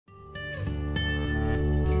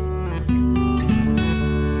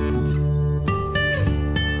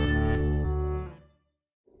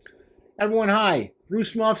Everyone, hi.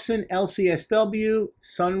 Bruce Muffson, LCSW,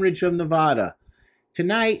 Sunridge of Nevada.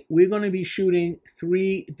 Tonight, we're going to be shooting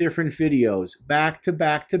 3 different videos, back to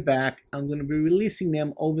back to back. I'm going to be releasing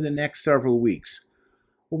them over the next several weeks.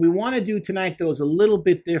 What we want to do tonight, though, is a little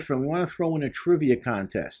bit different. We want to throw in a trivia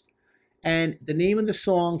contest. And the name of the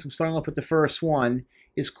songs, I'm starting off with the first one,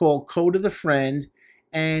 is called Kota the Friend.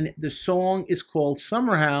 And the song is called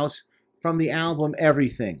Summerhouse from the album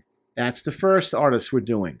Everything. That's the first artist we're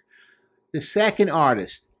doing. The second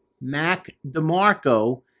artist, Mac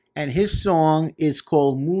DeMarco, and his song is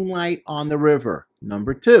called Moonlight on the River,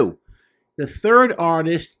 number 2. The third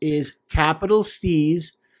artist is Capital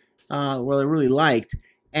Steez, I really liked,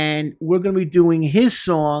 and we're going to be doing his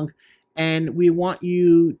song, and we want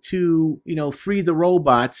you to, free the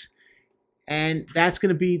robots, and that's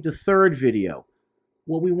going to be the third video.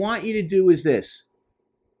 What we want you to do is this.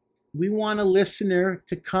 We want a listener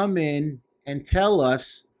to come in and tell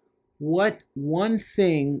us what one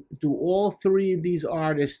thing do all 3 of these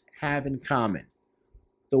artists have in common.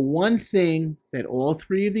 The one thing that all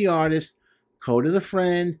 3 of the artists, Kota the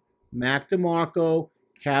Friend, Mac DeMarco,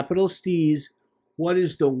 Capital Steez, what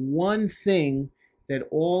is the one thing that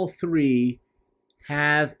all 3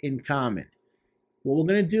 have in common? What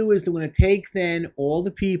we're going to do is we're going to take then all the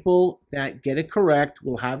people that get it correct.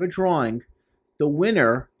 We'll have a drawing. The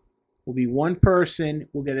winner will be one person.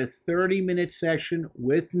 We'll get a 30-minute session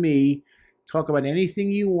with me. Talk about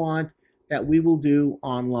anything you want that we will do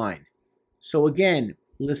online. So again,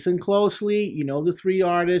 listen closely. You know the 3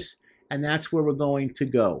 artists, and that's where we're going to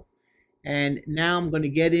go. And now I'm going to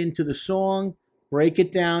get into the song, break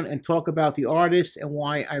it down, and talk about the artist and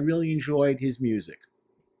why I really enjoyed his music.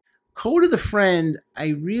 Kota the Friend, I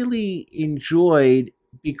really enjoyed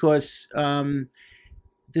because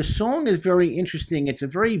the song is very interesting. It's a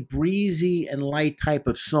very breezy and light type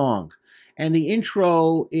of song. And the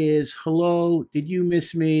intro is, hello, did you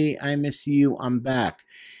miss me? I miss you, I'm back.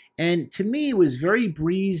 And to me, it was very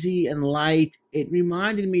breezy and light. It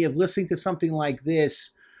reminded me of listening to something like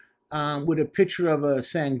this with a picture of a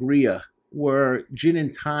sangria or gin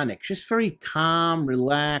and tonic. Just very calm,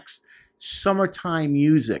 relaxed, summertime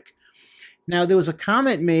music. Now, there was a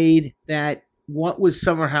comment made that what was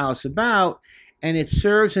Summerhouse about? And it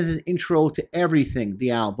serves as an intro to Everything, the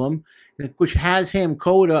album, which has him,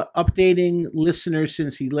 Kota, updating listeners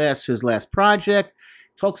since his last project.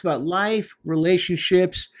 Talks about life,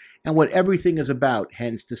 relationships, and what everything is about,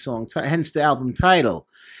 hence the album title.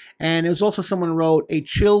 And there was also someone wrote, a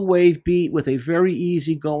chill wave beat with a very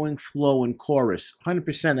easygoing flow and chorus.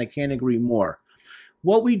 100%, I can't agree more.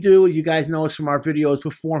 What we do, as you guys know us from our videos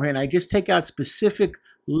beforehand, I just take out specific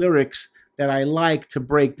lyrics that I like to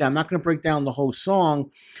break down. I'm not going to break down the whole song.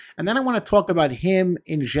 And then I want to talk about him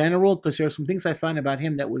in general, because there are some things I found about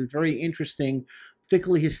him that were very interesting,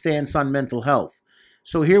 particularly his stance on mental health.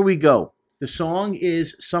 So here we go. The song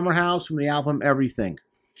is Summerhouse from the album Everything.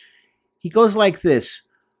 He goes like this.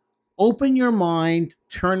 Open your mind,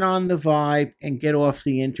 turn on the vibe, and get off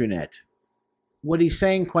the internet. What he's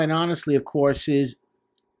saying, quite honestly, of course, is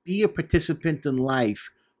be a participant in life.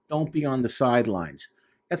 Don't be on the sidelines.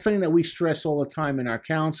 That's something that we stress all the time in our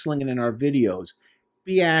counseling and in our videos.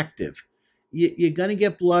 Be active. You're going to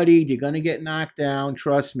get bloodied. You're going to get knocked down.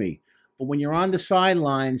 Trust me. But when you're on the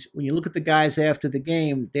sidelines, when you look at the guys after the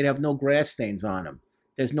game, they'd have no grass stains on them.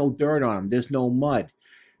 There's no dirt on them. There's no mud.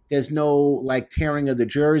 There's no tearing of the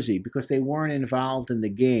jersey because they weren't involved in the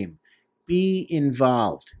game. Be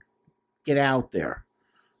involved. Get out there.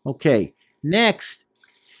 Okay. Next,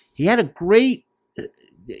 he had a great...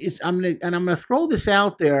 I'm gonna throw this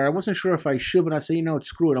out there. I wasn't sure if I should, but I say,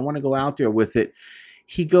 screw it. I want to go out there with it.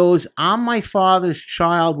 He goes, I'm my father's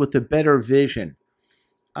child with a better vision.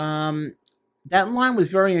 That line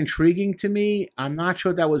was very intriguing to me. I'm not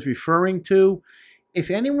sure what that was referring to.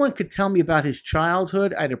 If anyone could tell me about his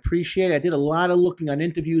childhood, I'd appreciate it. I did a lot of looking on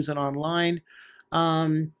interviews and online.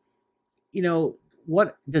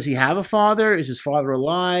 What does he have a father? Is his father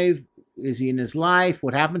alive? Is he in his life?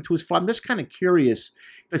 What happened to his father? I'm just kind of curious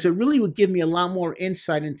because it really would give me a lot more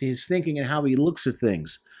insight into his thinking and how he looks at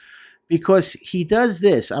things. Because he does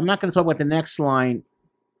this. I'm not going to talk about the next line,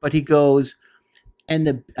 but he goes,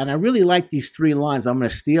 and I really like these 3 lines. I'm going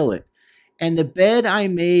to steal it. And the bed I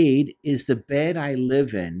made is the bed I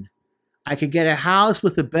live in. I could get a house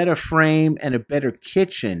with a better frame and a better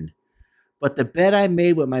kitchen, but the bed I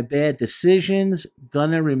made with my bad decisions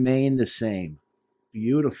gonna remain the same.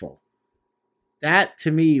 Beautiful. That, to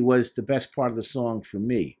me, was the best part of the song for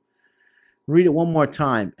me. Read it one more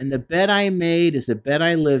time. And the bed I made is the bed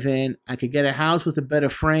I live in. I could get a house with a better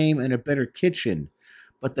frame and a better kitchen.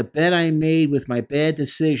 But the bet I made with my bad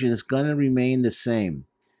decision is going to remain the same.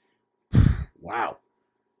 Wow.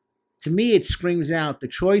 To me, it screams out the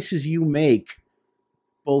choices you make,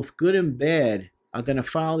 both good and bad, are going to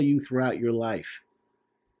follow you throughout your life.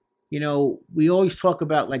 You know, we always talk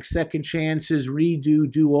about like second chances, redo,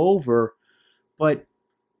 do over, but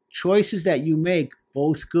choices that you make,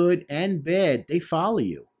 both good and bad, they follow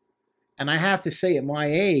you. And I have to say, at my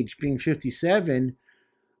age, being 57,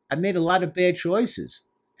 I made a lot of bad choices.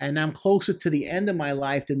 And I'm closer to the end of my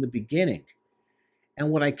life than the beginning. And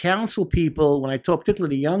what I counsel people, when I talk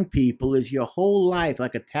particularly to young people, is your whole life,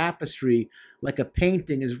 like a tapestry, like a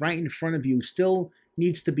painting, is right in front of you, still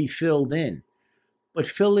needs to be filled in. But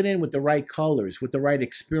fill it in with the right colors, with the right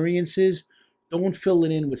experiences. Don't fill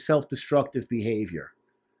it in with self-destructive behavior.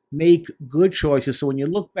 Make good choices so when you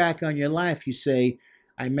look back on your life, you say,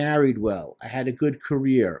 I married well, I had a good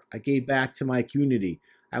career, I gave back to my community,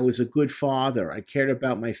 I was a good father, I cared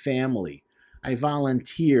about my family, I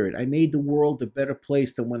volunteered, I made the world a better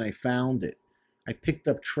place than when I found it, I picked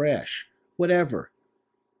up trash, whatever.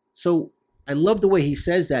 So I love the way he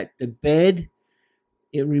says that. The bed,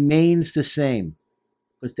 it remains the same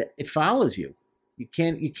because it follows you. You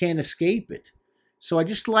can't escape it. So I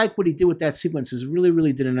just like what he did with that sequence. He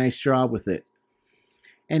really did a nice job with it.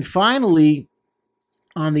 And finally,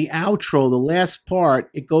 on the outro, the last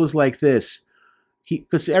part, it goes like this.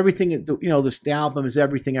 Because everything, you know, this album is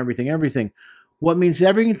everything, everything, everything. What means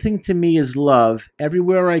everything to me is love.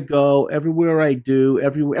 Everywhere I go, everywhere I do,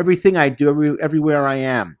 everything I do, everywhere I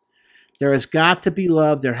am. There has got to be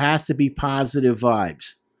love. There has to be positive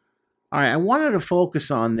vibes. All right, I wanted to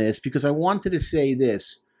focus on this because I wanted to say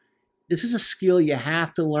this. This is a skill you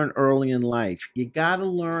have to learn early in life. You got to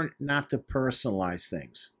learn not to personalize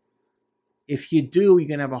things. If you do, you're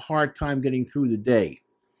going to have a hard time getting through the day.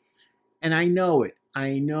 And I know it.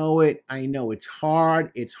 I know it. I know it's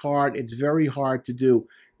hard. It's hard. It's very hard to do.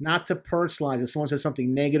 Not to personalize. If someone says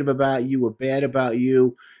something negative about you or bad about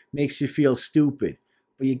you, makes you feel stupid.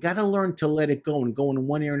 But you got to learn to let it go and go in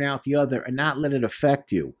one ear and out the other and not let it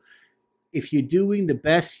affect you. If you're doing the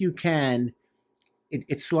best you can,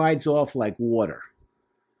 it slides off like water.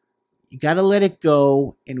 You got to let it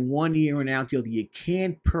go in one ear and out the other. You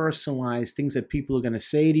can't personalize things that people are going to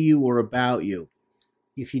say to you or about you.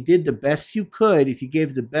 If you did the best you could, if you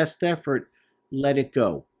gave the best effort, let it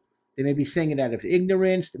go. They may be saying it out of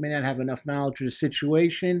ignorance. They may not have enough knowledge of the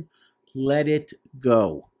situation. Let it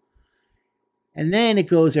go. And then it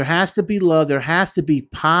goes, there has to be love. There has to be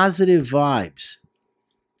positive vibes.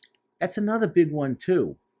 That's another big one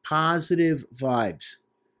too. Positive vibes.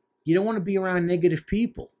 You don't want to be around negative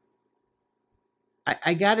people.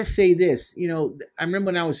 I got to say this. You know, I remember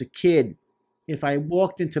when I was a kid, if I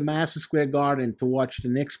walked into Madison Square Garden to watch the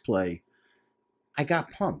Knicks play, I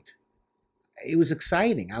got pumped. It was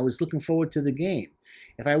exciting. I was looking forward to the game.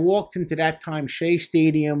 If I walked into that time Shea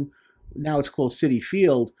Stadium, now it's called Citi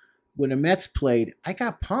Field, when the Mets played, I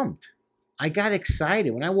got pumped. I got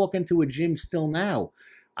excited. When I walk into a gym still now,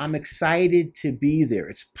 I'm excited to be there.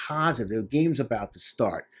 It's positive. The game's about to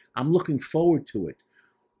start. I'm looking forward to it.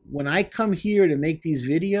 When I come here to make these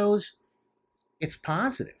videos, it's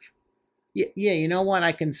positive. Yeah, you know what?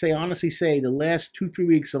 I can honestly say the last 2-3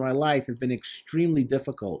 weeks of my life have been extremely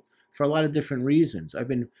difficult for a lot of different reasons. I've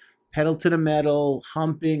been pedal to the metal,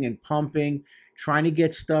 humping and pumping, trying to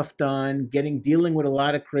get stuff done, dealing with a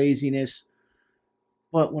lot of craziness.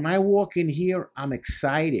 But when I walk in here, I'm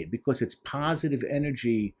excited because it's positive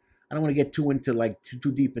energy. I don't want to get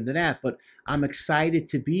too deep into that, but I'm excited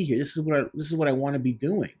to be here. This is what I want to be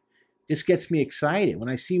doing. This gets me excited. When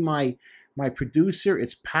I see my producer,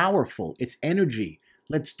 it's powerful. It's energy.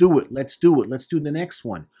 Let's do it. Let's do it. Let's do the next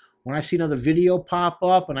one. When I see another video pop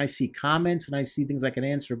up and I see comments and I see things I can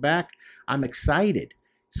answer back, I'm excited.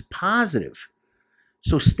 It's positive.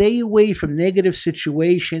 So stay away from negative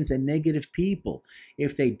situations and negative people.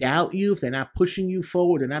 If they doubt you, if they're not pushing you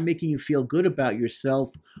forward, they're not making you feel good about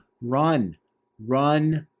yourself, run,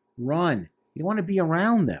 run, run. You don't want to be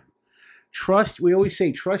around them. We always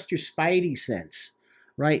say, trust your spidey sense,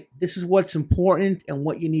 right? This is what's important and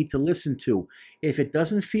what you need to listen to. If it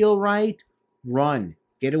doesn't feel right, run.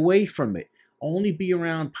 Get away from it. Only be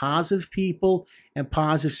around positive people and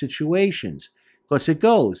positive situations. Because it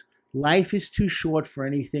goes, life is too short for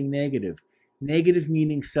anything negative. Negative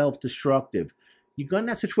meaning self-destructive. You're going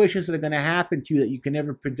to have situations that are going to happen to you that you can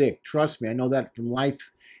never predict. Trust me, I know that from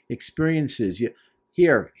life experiences.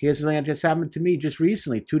 Here's something that just happened to me just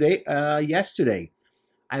recently, yesterday.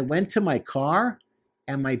 I went to my car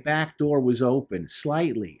and my back door was open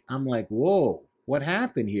slightly. I'm like, whoa, what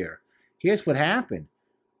happened here? Here's what happened.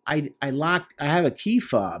 I have a key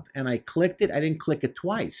fob and I clicked it. I didn't click it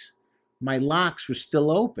twice. My locks were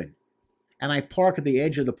still open. and I park at the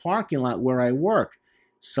edge of the parking lot where I work.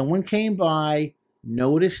 Someone came by,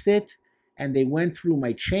 noticed it, and they went through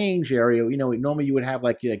my change area. You know, normally you would have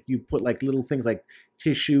like you put like little things like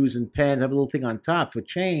tissues and pens, have a little thing on top for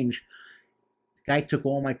change. The guy took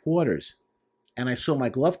all my quarters, and I saw my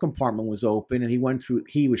glove compartment was open, and she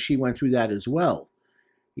went through that as well.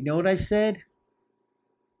 You know what I said?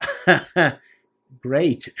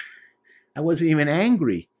 Great. I wasn't even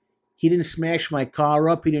angry. He didn't smash my car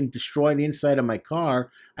up. He didn't destroy the inside of my car.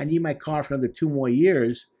 I need my car for another 2 more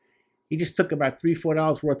years. He just took about $3,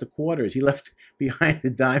 $4 worth of quarters. He left behind the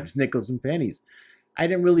dimes, nickels, and pennies. I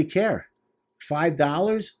didn't really care.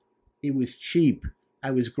 $5? It was cheap. I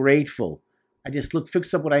was grateful. I just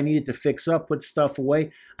fixed up what I needed to fix up, put stuff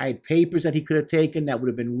away. I had papers that he could have taken that would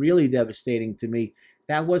have been really devastating to me.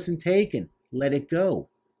 That wasn't taken. Let it go.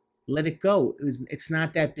 Let it go. It's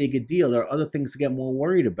not that big a deal. There are other things to get more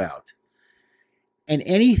worried about. And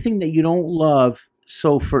anything that you don't love,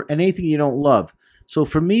 so for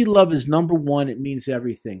me, love is number one. It means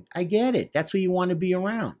everything. I get it. That's what you want to be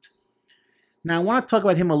around. Now, I want to talk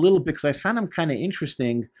about him a little bit because I found him kind of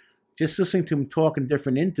interesting just listening to him talk in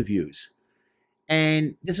different interviews.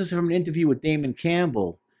 And this is from an interview with Damon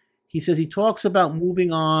Campbell. He says he talks about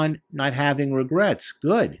moving on, not having regrets.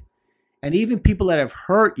 Good. And even people that have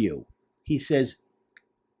hurt you, he says,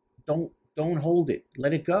 don't hold it.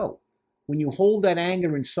 Let it go. When you hold that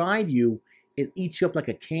anger inside you, it eats you up like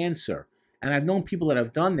a cancer. And I've known people that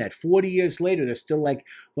have done that. 40 years later, they're still like,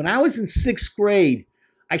 when I was in 6th grade,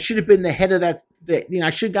 I should have been the head of that. I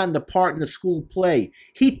should have gotten the part in the school play.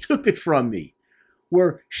 He took it from me.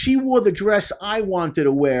 Where she wore the dress I wanted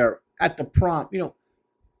to wear at the prom.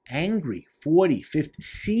 Angry, 40, 50,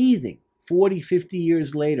 seething, 40, 50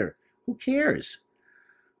 years later. Who cares?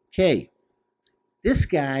 Okay, this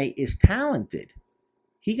guy is talented.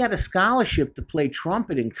 He got a scholarship to play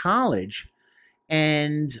trumpet in college,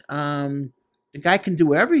 and the guy can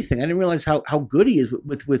do everything. I didn't realize how good he is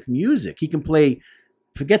with music. He can play,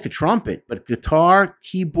 forget the trumpet, but guitar,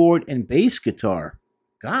 keyboard, and bass guitar.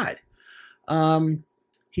 God.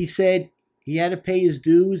 He said he had to pay his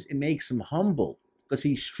dues. It makes him humble because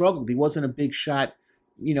he struggled. He wasn't a big shot,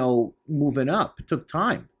 moving up. It took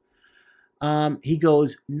time. He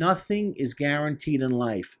goes, nothing is guaranteed in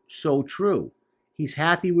life. So true. He's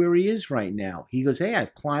happy where he is right now. He goes, hey,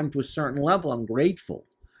 I've climbed to a certain level. I'm grateful.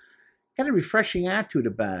 Got a refreshing attitude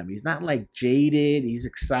about him. He's not like jaded. He's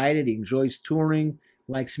excited. He enjoys touring,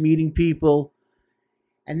 likes meeting people.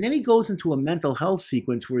 And then he goes into a mental health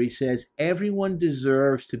sequence where he says, everyone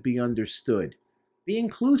deserves to be understood. Be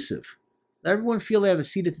inclusive. Let everyone feel they have a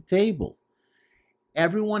seat at the table.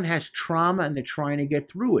 Everyone has trauma and they're trying to get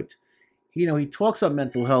through it. He talks about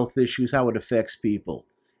mental health issues, how it affects people.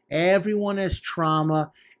 Everyone has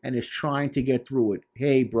trauma and is trying to get through it.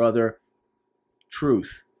 Hey, brother,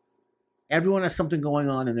 truth. Everyone has something going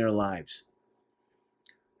on in their lives.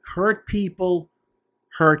 Hurt people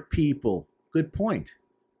hurt people. Good point.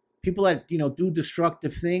 People that, do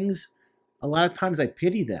destructive things, a lot of times I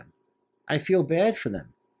pity them. I feel bad for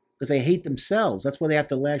them because they hate themselves. That's why they have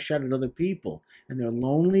to lash out at other people. And they're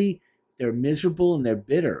lonely, they're miserable, and they're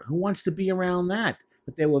bitter. Who wants to be around that?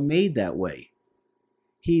 But they were made that way.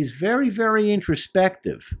 He's very, very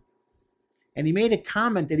introspective. And he made a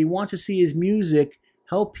comment that he wants to see his music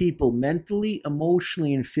help people mentally,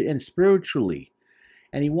 emotionally, and spiritually.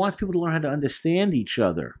 And he wants people to learn how to understand each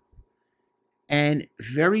other. And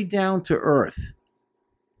very down to earth.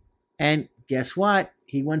 And guess what?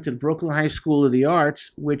 He went to the Brooklyn High School of the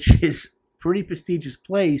Arts, which is a pretty prestigious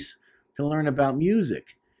place to learn about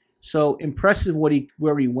music. So impressive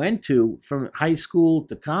where he went to from high school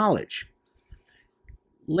to college.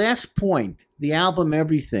 Last point, the album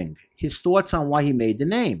Everything. His thoughts on why he made the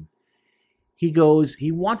name. He goes,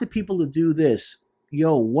 he wanted people to do this.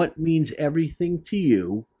 What means everything to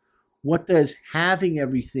you? What does having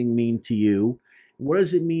everything mean to you? What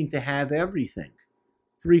does it mean to have everything?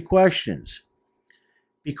 3 questions.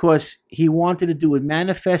 Because he wanted to do with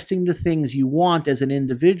manifesting the things you want as an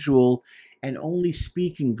individual and only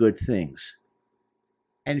speaking good things.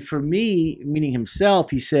 And for me, meaning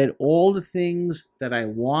himself, he said, all the things that I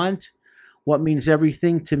want, what means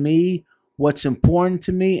everything to me, what's important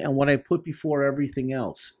to me, and what I put before everything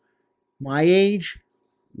else. My age,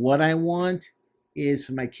 what I want is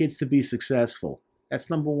for my kids to be successful. That's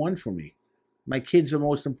number 1 for me. My kids are the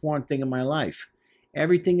most important thing in my life.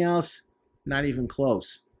 Everything else, not even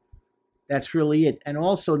close. That's really it. And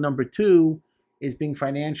also number 2 is being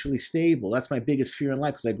financially stable. That's my biggest fear in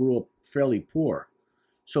life because I grew up fairly poor.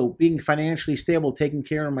 So being financially stable, taking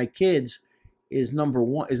care of my kids is number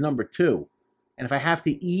 2. And if I have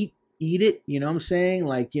to eat it, you know what I'm saying?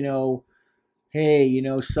 Like, hey,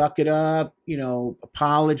 suck it up,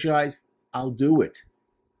 apologize. I'll do it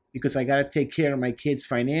because I got to take care of my kids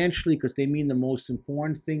financially because they mean the most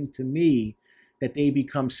important thing to me, that they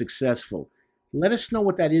become successful. Let us know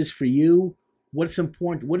what that is for you. What's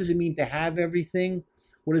important? What does it mean to have everything?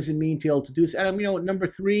 What does it mean to be able to do this? And number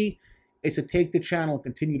 3 is to take the channel and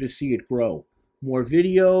continue to see it grow. More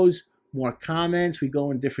videos, more comments. We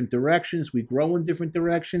go in different directions. We grow in different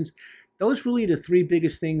directions. Those really are the 3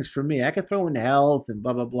 biggest things for me. I could throw in health and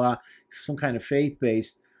blah, blah, blah, some kind of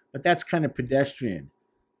faith-based, but that's kind of pedestrian.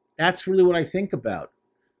 That's really what I think about.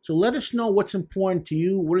 So let us know what's important to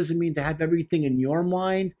you. What does it mean to have everything in your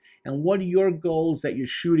mind? And what are your goals that you're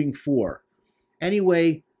shooting for?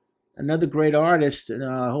 Anyway, another great artist, and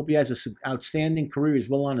I hope he has an outstanding career. He's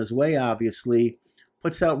well on his way, obviously.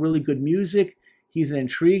 Puts out really good music. He's an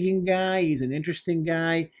intriguing guy. He's an interesting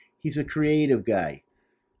guy. He's a creative guy.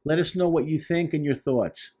 Let us know what you think and your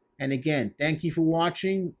thoughts. And again, thank you for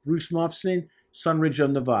watching. Bruce Muffson, Sunridge of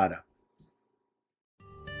Nevada.